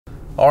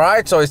All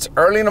right, so it's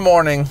early in the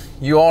morning.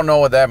 You all know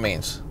what that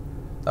means.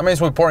 That means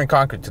we're pouring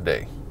concrete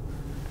today.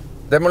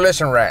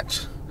 Demolition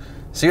Ranch.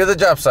 See you at the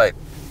job site.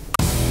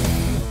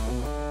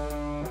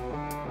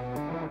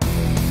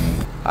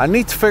 I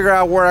need to figure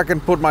out where I can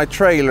put my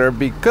trailer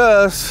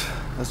because,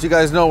 as you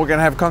guys know, we're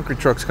gonna have concrete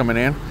trucks coming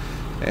in,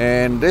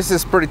 and this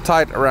is pretty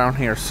tight around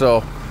here.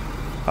 So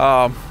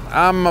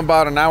I'm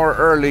about an hour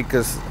early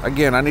because,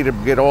 again, I need to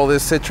get all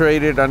this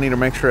situated. I need to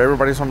make sure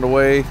everybody's on the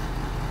way.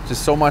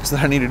 Just so much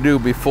that I need to do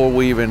before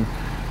we even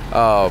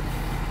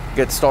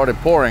get started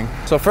pouring.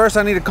 So first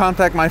I need to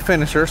contact my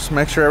finishers,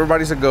 make sure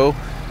everybody's a go.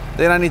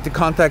 Then I need to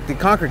contact the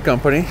concrete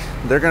company.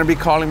 They're gonna be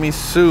calling me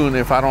soon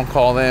if I don't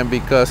call them,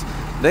 because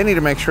they need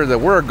to make sure that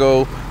we're a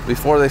go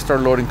before they start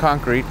loading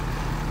concrete.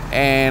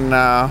 And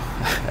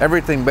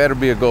everything better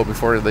be a go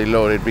before they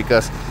load it,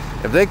 because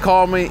if they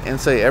call me and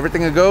say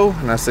everything a go,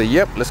 and I say,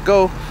 yep, let's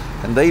go,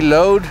 and they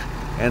load,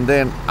 and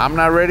then I'm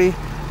not ready,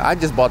 I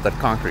just bought that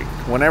concrete.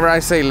 Whenever I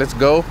say let's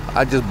go,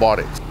 I just bought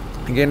it.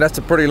 Again, that's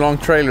a pretty long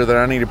trailer that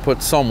I need to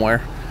put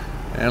somewhere.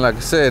 And like I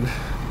said,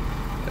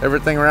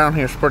 everything around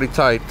here is pretty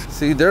tight.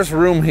 See, there's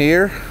room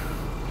here,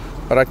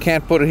 but I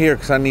can't put it here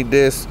because I need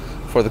this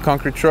for the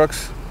concrete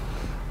trucks.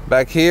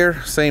 Back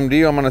here, same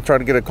deal. I'm gonna try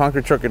to get a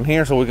concrete truck in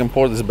here so we can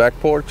pour this back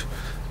porch.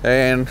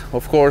 And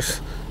of course,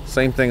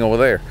 same thing over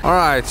there. All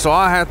right, so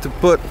I had to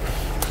put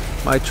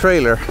my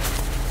trailer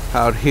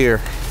out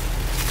here.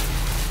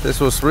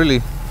 This was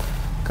really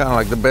kind of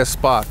like the best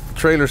spot. The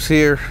trailer's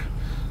here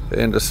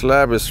and the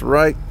slab is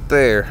right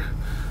there.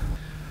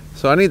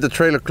 So I need the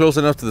trailer close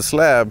enough to the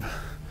slab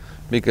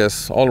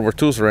because all of our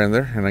tools are in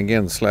there, and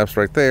again, the slab's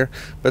right there,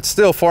 but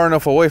still far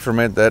enough away from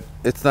it that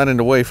it's not in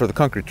the way for the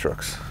concrete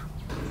trucks.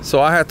 So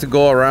I had to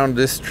go around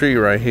this tree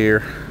right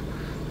here.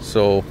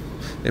 So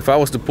if I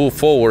was to pull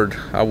forward,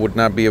 I would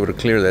not be able to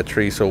clear that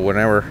tree. So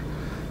whenever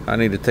I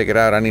need to take it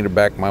out, I need to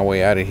back my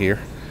way out of here.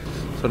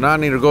 So now I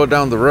need to go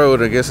down the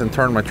road, I guess, and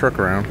turn my truck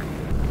around.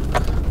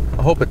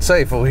 I hope it's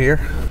safe over here.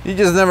 You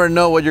just never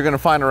know what you're gonna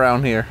find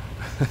around here.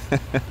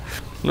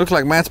 Looks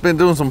like Matt's been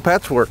doing some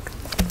patchwork.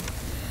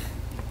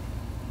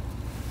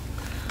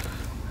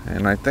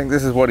 And I think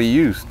this is what he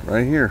used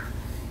right here.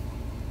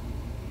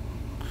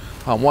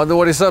 I wonder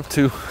what he's up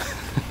to.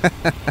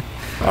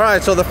 All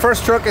right, so the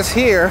first truck is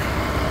here.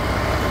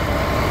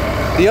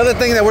 The other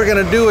thing that we're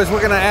gonna do is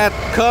we're gonna add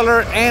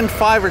color and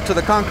fiber to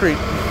the concrete.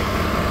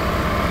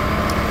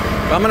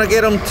 I'm gonna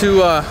get them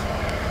to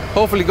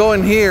hopefully go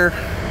in here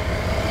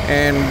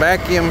and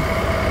vacuum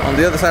on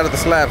the other side of the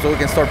slab so we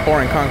can start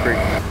pouring concrete.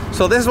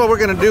 So this is what we're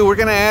gonna do. We're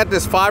gonna add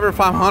this fiber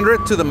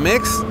 500 to the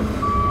mix.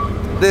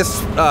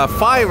 This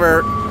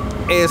fiber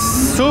is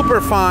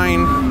super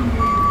fine,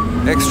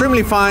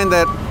 extremely fine,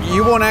 that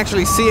you won't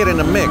actually see it in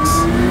the mix.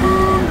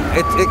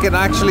 It can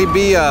actually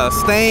be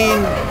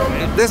stained.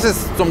 This is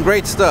some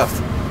great stuff.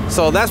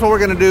 So that's what we're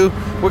gonna do.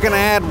 We're gonna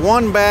add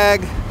 1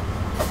 bag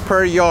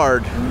per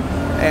yard.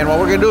 And what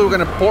we're gonna do, we're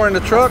gonna pour in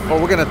the truck, or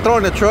we're gonna throw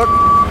in the truck,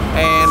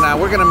 and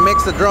we're gonna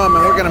mix the drum,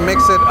 and we're gonna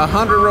mix it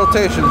 100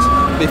 rotations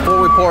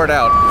before we pour it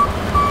out.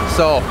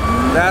 So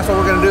that's what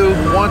we're gonna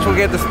do once we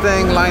get this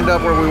thing lined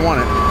up where we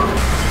want it.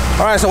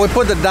 All right, so we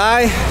put the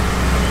dye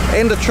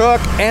in the truck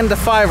and the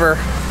fiber.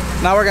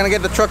 Now we're gonna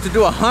get the truck to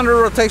do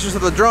 100 rotations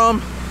of the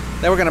drum.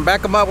 Then we're gonna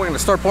back them up. We're gonna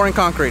start pouring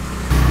concrete.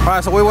 All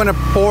right, so we went and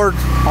poured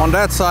on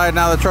that side.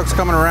 Now the truck's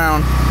coming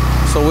around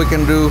so we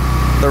can do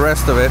the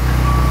rest of it.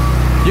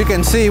 You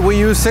can see we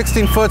use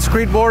 16-foot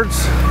screed boards,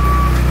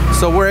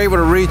 so we're able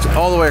to reach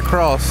all the way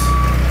across,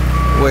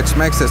 which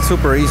makes it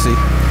super easy.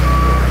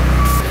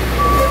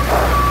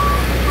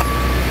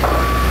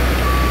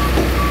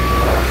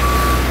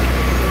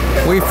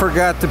 We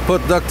forgot to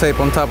put duct tape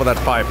on top of that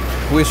pipe.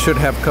 We should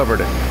have covered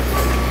it.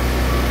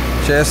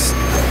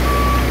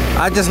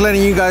 I'm just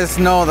letting you guys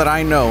know that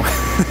I know.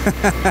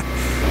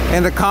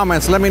 In the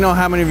comments, let me know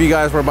how many of you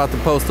guys were about to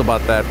post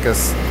about that,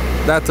 because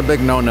that's a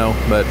big no-no,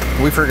 but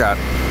we forgot.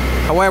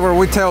 However,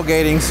 we're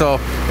tailgating, so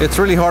it's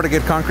really hard to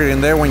get concrete in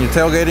there when you're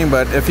tailgating,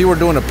 but if you were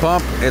doing a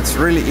pump, it's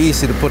really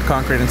easy to put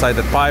concrete inside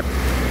that pipe,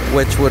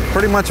 which would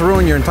pretty much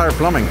ruin your entire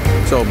plumbing,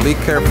 so be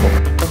careful.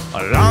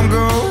 Alarm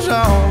goes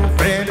off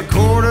at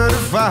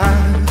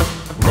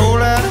 4:45. Roll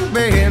out of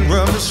bed,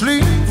 rub the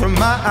sleep from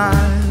my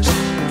eyes.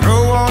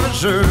 Throw on a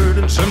shirt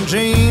and some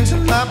jeans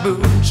and my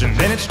boots, and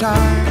then it's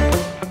time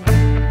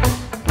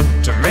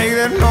to make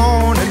that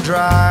morning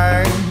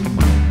drive.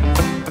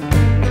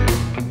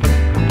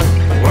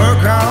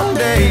 Work all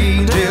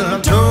day till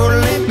I'm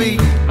totally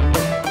beat.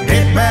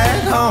 Get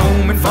back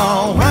home and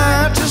fall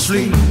right to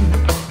sleep.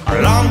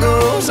 Alarm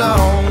goes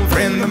off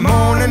in the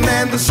morning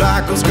and the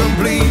cycle's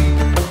complete.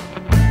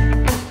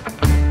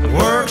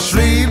 Work,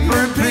 sleep,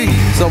 repeat.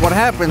 So what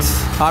happens,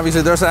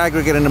 obviously there's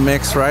aggregate in the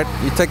mix, right?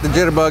 You take the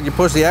jitterbug, you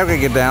push the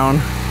aggregate down,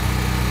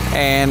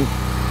 and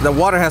the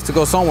water has to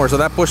go somewhere, so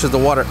that pushes the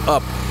water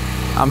up.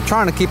 I'm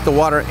trying to keep the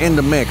water in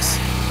the mix.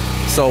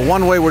 So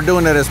one way we're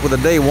doing it is with a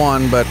day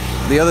one, but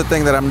the other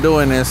thing that I'm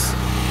doing is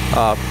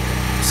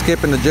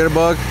skipping the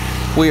jitterbug.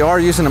 We are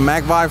using a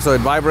mag vibe, so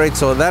it vibrates,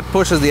 so that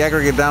pushes the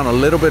aggregate down a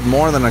little bit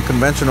more than a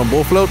conventional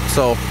bull float.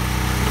 So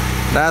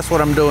That's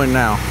what I'm doing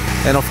now.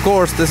 And of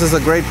course, this is a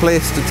great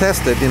place to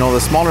test it. You know, the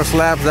smaller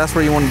slabs, that's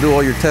where you want to do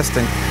all your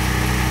testing,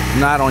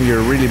 not on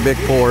your really big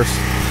pours.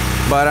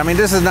 But I mean,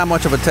 this is not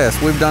much of a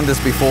test. We've done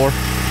this before,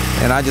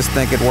 and I just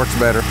think it works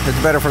better.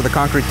 It's better for the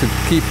concrete to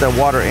keep the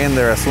water in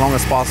there as long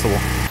as possible.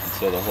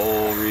 So the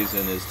whole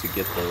reason is to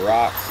get the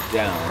rocks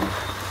down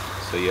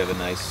so you have a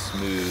nice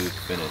smooth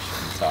finish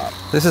on top.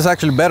 This is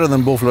actually better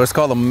than Bullflow. It's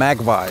called a Mag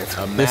Vive.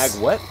 A Mag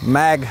what?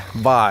 Mag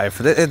Vive.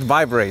 It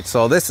vibrates.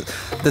 So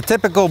the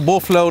typical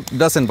Bullflow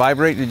doesn't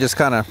vibrate. You just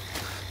kind of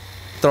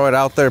throw it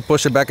out there,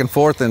 push it back and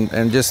forth,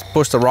 and just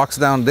push the rocks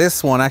down.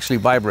 This one actually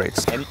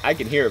vibrates. And I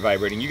can hear it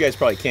vibrating. You guys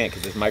probably can't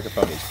because this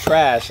microphone is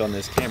trash on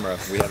this camera.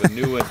 We have a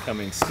new one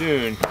coming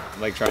soon.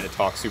 I'm like trying to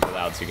talk super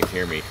loud so you can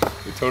hear me.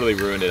 We totally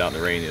ruined it out in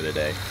the rain the other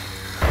day.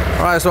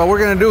 All right, so what we're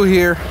gonna do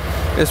here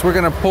is we're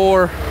gonna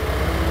pour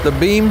the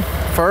beam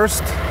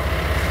first.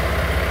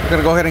 We're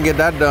gonna go ahead and get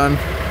that done.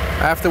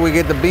 After we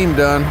get the beam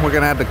done, we're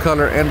gonna add the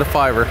color and the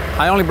fiber.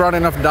 I only brought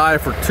enough dye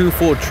for 2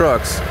 full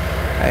trucks,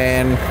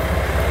 and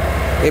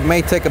it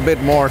may take a bit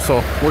more,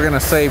 so we're gonna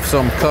save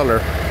some color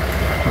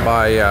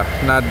by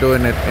not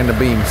doing it in the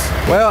beams.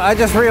 Well, I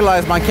just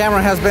realized my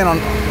camera has been on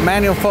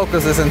manual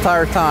focus this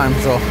entire time,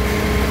 so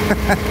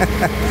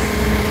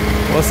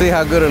we'll see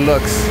how good it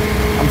looks.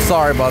 I'm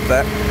sorry about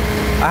that.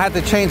 I had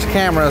to change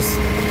cameras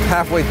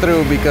halfway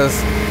through because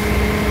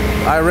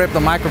I ripped the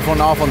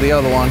microphone off on the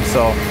other one,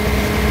 so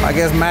I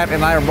guess Matt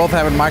and I are both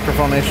having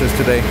microphone issues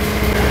today.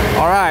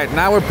 All right,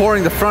 now we're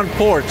pouring the front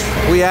porch.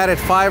 We added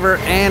fiber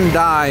and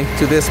dye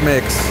to this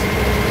mix.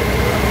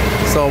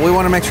 So we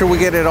want to make sure we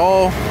get it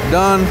all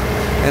done,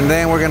 and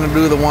then we're gonna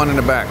do the one in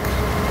the back.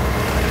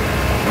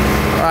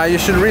 All right, you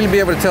should really be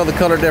able to tell the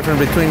color difference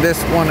between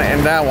this one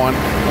and that one.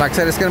 Like I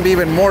said, it's gonna be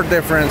even more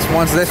difference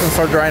once this one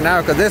starts drying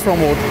out, because this one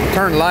will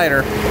turn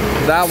lighter.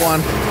 That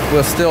one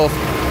will still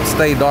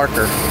stay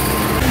darker.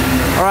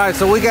 All right,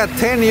 so we got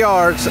 10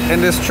 yards in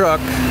this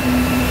truck.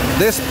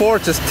 This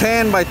porch is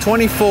 10 by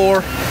 24,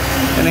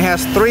 and it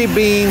has 3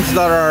 beams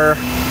that are,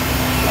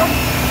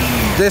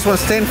 this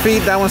one's 10 feet,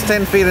 that one's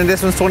 10 feet, and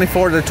this one's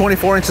 24. They're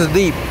 24 inches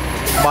deep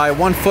by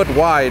 1 foot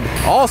wide.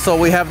 Also,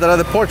 we have that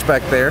other porch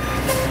back there,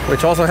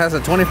 which also has a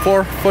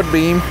 24-foot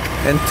beam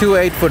and 2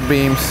 8-foot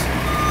beams.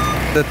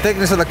 The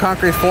thickness of the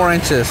concrete is 4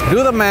 inches.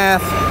 Do the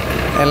math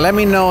and let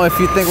me know if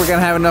you think we're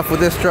gonna have enough with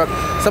this truck.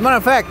 As a matter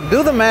of fact,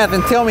 do the math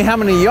and tell me how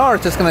many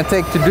yards it's gonna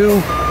take to do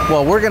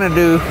what we're gonna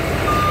do.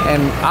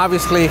 And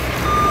obviously,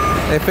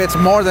 if it's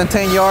more than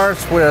 10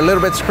 yards, we're a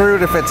little bit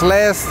screwed. If it's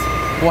less,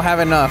 we'll have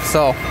enough.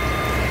 So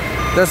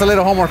there's a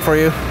little homework for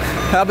you.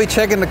 I'll be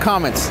checking the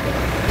comments.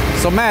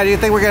 So Matt, do you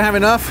think we're gonna have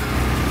enough?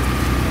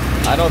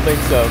 I don't think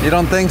so. You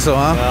don't think so,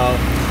 huh? No.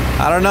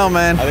 I don't know,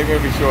 man. I think we're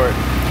gonna be short.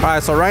 All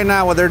right, so right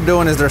now what they're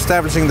doing is they're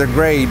establishing their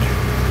grade,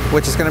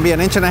 which is gonna be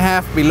 1.5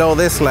 inches below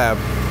this slab,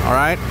 all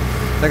right?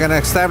 They're gonna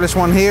establish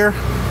one here,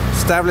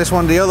 establish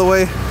one the other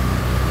way.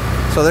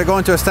 So they're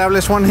going to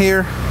establish one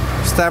here,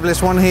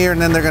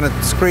 and then they're gonna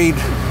screed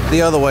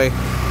the other way.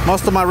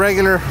 Most of my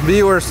regular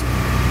viewers,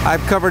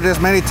 I've covered this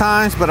many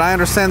times, but I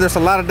understand there's a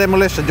lot of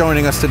demolition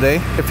joining us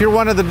today. If you're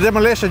one of the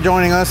demolition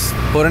joining us,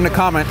 put in the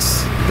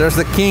comments. There's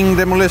the King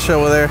Demolition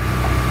over there.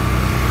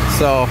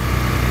 So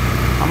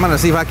I'm gonna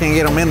see if I can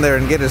get him in there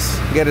and get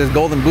his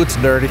golden boots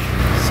dirty.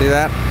 See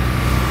that?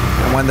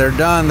 And when they're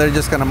done, they're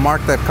just gonna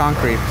mark that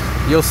concrete.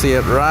 You'll see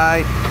it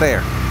right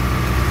there.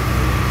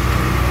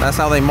 That's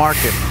how they mark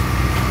it.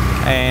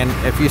 And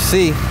if you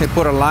see, they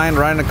put a line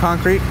right in the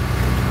concrete,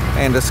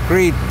 and the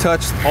screed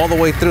touched all the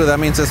way through. That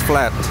means it's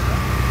flat.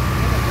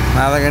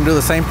 Now they're gonna do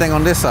the same thing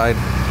on this side.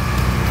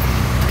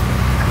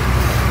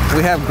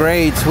 We have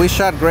grades. We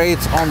shot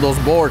grades on those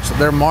boards.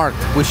 They're marked.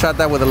 We shot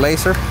that with a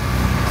laser,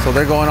 so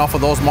they're going off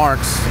of those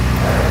marks.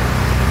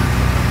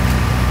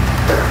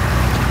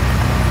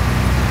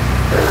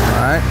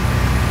 All right,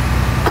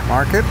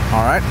 mark it.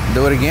 All right,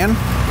 do it again,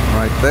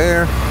 right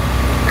there.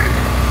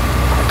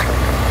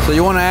 So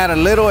you want to add a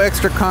little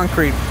extra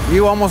concrete.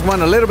 You almost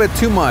want a little bit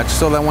too much,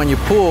 so that when you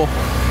pull,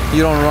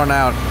 you don't run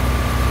out,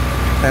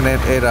 and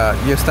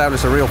you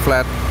establish a real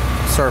flat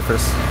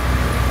surface.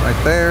 Right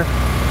there,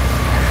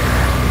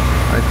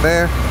 right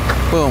there,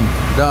 boom,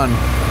 done.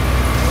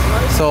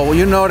 So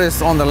you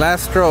notice on the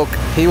last stroke,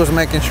 he was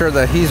making sure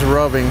that he's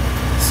rubbing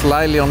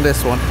slightly on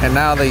this one, and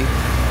now they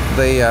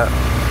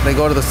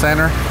go to the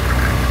center,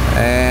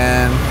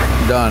 and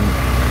done.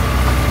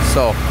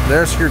 So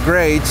there's your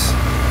grades.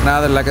 Now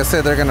that, like I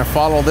said, they're gonna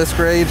follow this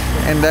grade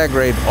and that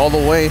grade all the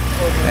way,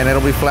 and it'll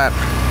be flat.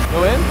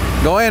 Go in?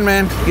 Go in,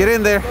 man. Get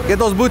in there. Get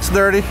those boots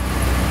dirty.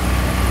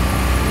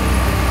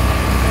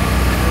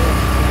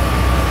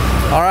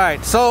 All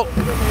right, so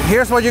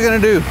here's what you're gonna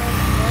do.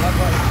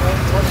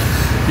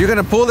 You're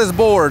gonna pull this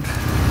board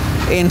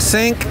in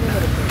sync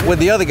with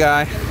the other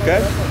guy.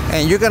 Okay.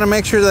 And you're gonna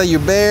make sure that you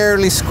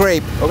barely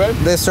scrape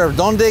this surface.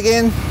 Don't dig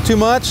in too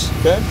much.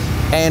 Okay.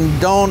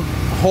 And don't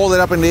hold it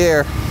up in the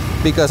air,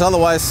 because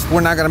otherwise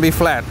we're not gonna be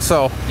flat.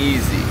 So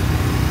easy.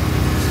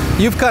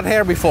 You've cut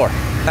hair before.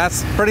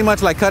 That's pretty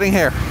much like cutting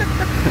hair.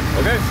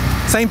 Okay.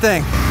 Same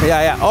thing.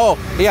 Yeah, yeah. Oh,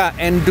 yeah,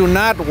 and do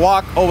not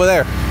walk over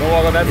there. Don't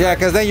walk on that Yeah,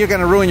 because then you're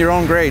gonna ruin your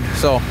own grade.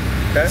 So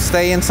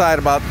stay inside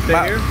about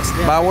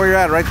where you're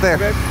at, right there.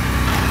 Okay.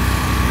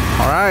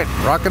 All right,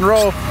 rock and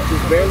roll.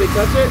 Just barely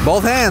touch it?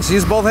 Both hands,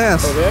 use both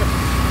hands. Okay.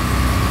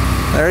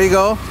 There you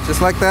go,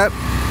 just like that.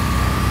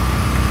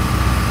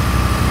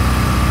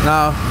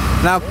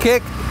 Now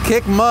kick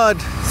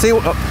mud.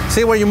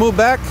 See where you move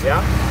back?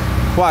 Yeah.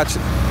 Watch.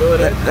 Fill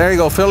it in. There you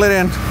go, fill it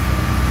in.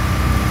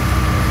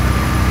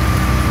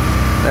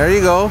 There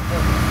you go.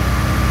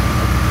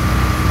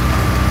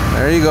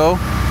 There you go.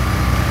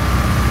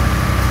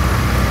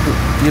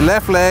 Your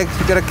left leg,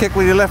 you gotta kick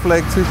with your left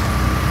leg too.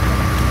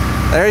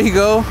 There you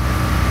go.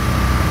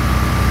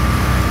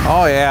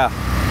 Oh yeah.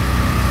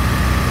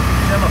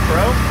 I'm a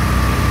pro?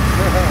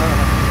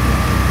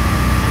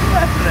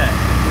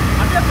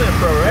 I'm definitely a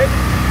pro, right?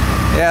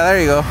 Yeah, there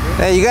you go.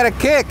 Hey, you gotta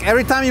kick.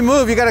 Every time you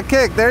move, you gotta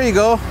kick. There you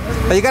go.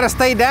 But you gotta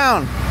stay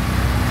down.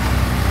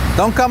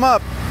 Don't come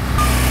up.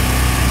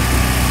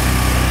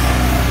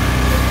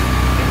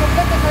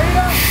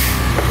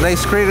 They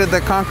screeded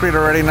the concrete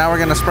already. Now we're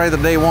gonna spray the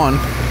day one.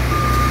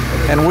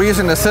 And we're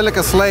using the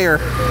silica slayer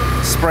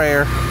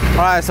sprayer.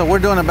 All right, so we're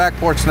doing the back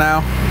porch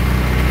now.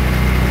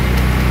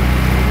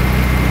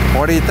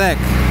 What do you think?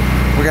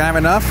 We're gonna have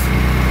enough?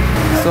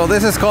 So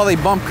this is called a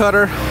bump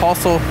cutter,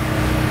 also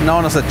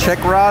known as a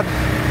check rod.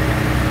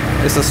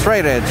 It's a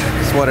straight edge,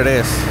 is what it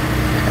is.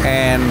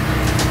 And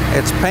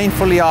it's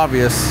painfully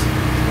obvious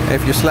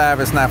if your slab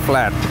is not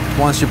flat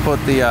once you put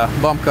the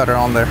bump cutter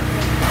on there.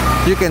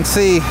 You can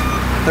see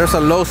there's a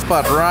low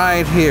spot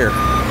right here,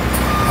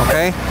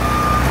 okay?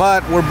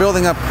 But we're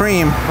building up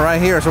cream right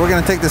here. So we're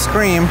gonna take this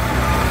cream,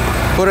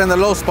 put it in the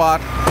low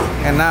spot,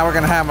 and now we're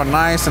gonna have a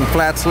nice and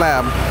flat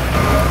slab.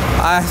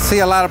 I see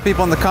a lot of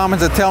people in the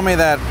comments that tell me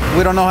that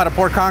we don't know how to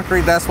pour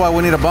concrete, that's why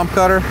we need a bump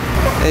cutter.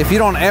 If you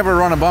don't ever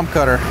run a bump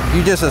cutter,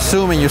 you just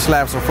assuming your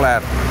slabs are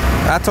flat.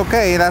 That's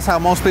okay, that's how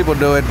most people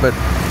do it, but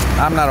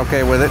I'm not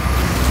okay with it.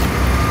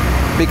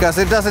 Because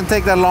it doesn't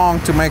take that long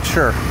to make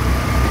sure.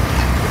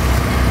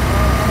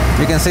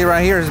 You can see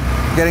right here is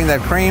getting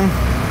that cream.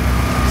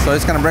 So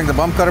it's gonna bring the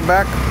bump cutter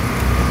back.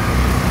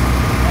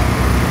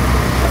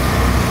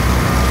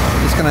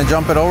 He's gonna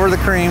jump it over the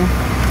cream.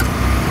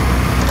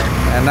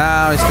 And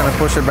now he's gonna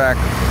push it back.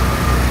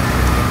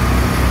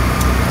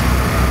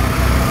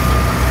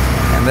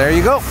 And there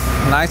you go,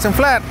 nice and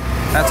flat.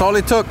 That's all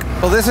it took.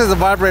 Well, this is the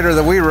vibrator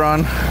that we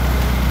run.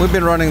 We've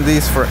been running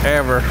these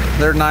forever.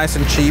 They're nice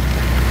and cheap.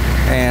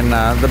 And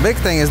the big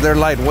thing is they're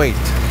lightweight.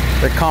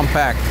 They're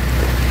compact.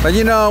 But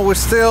you know, we're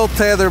still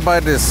tethered by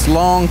this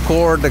long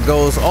cord that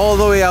goes all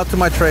the way out to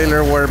my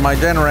trailer where my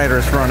generator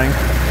is running.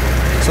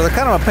 So they're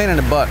kind of a pain in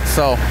the butt.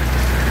 So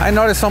I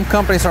noticed some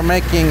companies are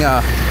making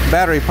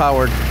battery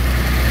powered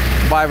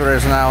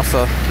vibrators now.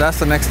 So that's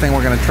the next thing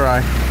we're gonna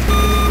try.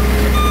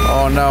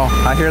 Oh no,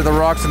 I hear the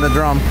rocks in the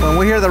drum. When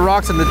we hear the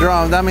rocks in the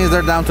drum, that means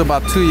they're down to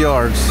about 2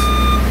 yards.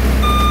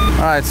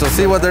 All right, so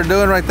see what they're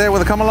doing right there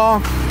with the come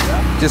along?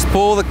 Yeah. Just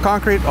pull the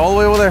concrete all the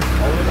way over there.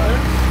 All the way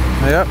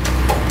there? Yep.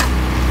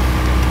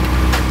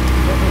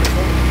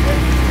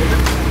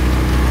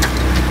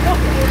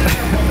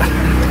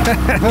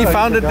 He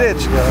found a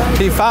ditch.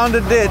 He found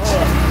a ditch.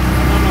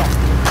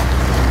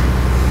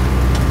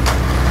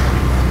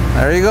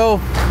 There you go.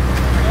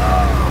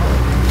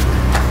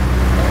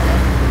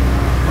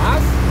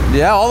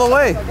 Yeah, all the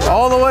way.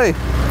 All the way.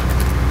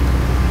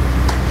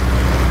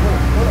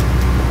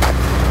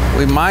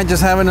 We might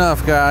just have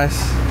enough, guys.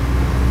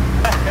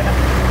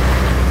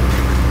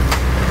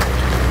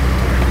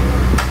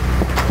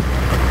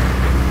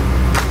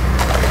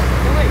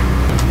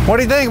 What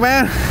do you think,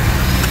 man?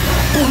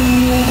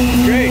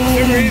 Great,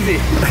 super easy.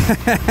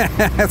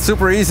 It's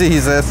super easy, he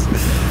says.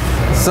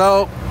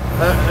 So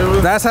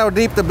that's how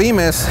deep the beam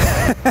is.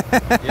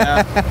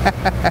 Yeah.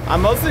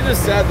 I'm mostly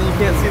just sad that you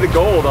can't see the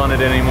gold on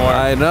it anymore.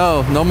 I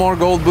know. No more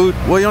gold boot.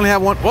 Well, you only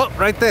have one. Whoa,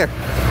 right there.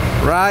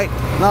 Right.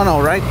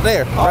 No, right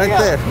there. Oh, right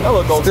yeah. there.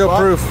 Hello, gold Still spot.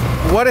 proof.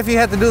 What if you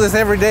had to do this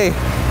every day?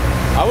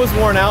 I was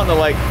worn out in the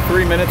like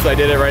 3 minutes I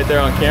did it right there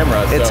on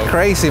camera. It's so.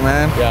 crazy,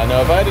 man. Yeah,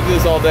 no, if I had to do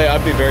this all day,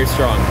 I'd be very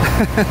strong.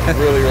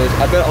 Really.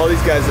 I bet all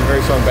these guys have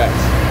very strong backs.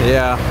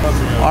 Yeah.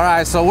 All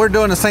right, so we're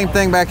doing the same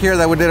thing back here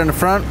that we did in the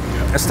front.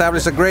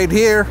 Establish a grade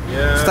here,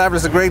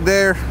 establish a grade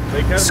there,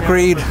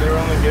 screed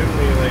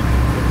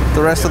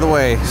the rest of the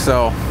way.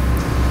 So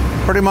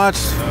pretty much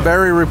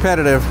very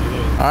repetitive.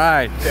 All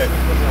right,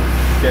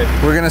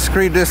 we're gonna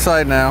screed this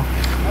side now.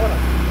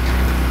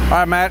 All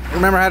right, Matt,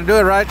 remember how to do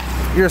it, right?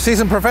 You're a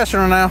seasoned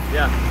professional now.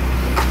 Yeah,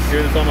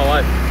 doing this all my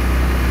life.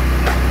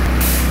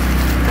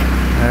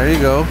 There you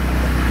go.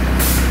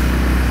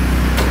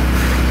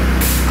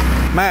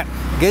 Matt,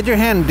 get your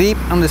hand deep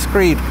on the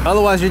screed.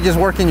 Otherwise, you're just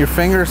working your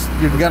fingers.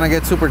 You're gonna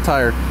get super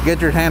tired. Get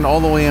your hand all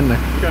the way in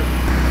there. Okay.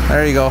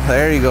 There you go,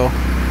 there you go.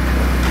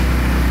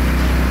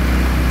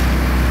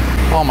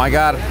 Oh my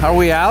God, are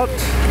we out?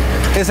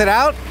 Is it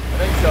out? I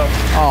think so.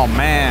 Oh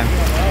man.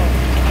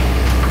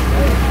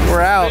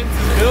 We're out. Fence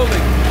is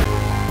building.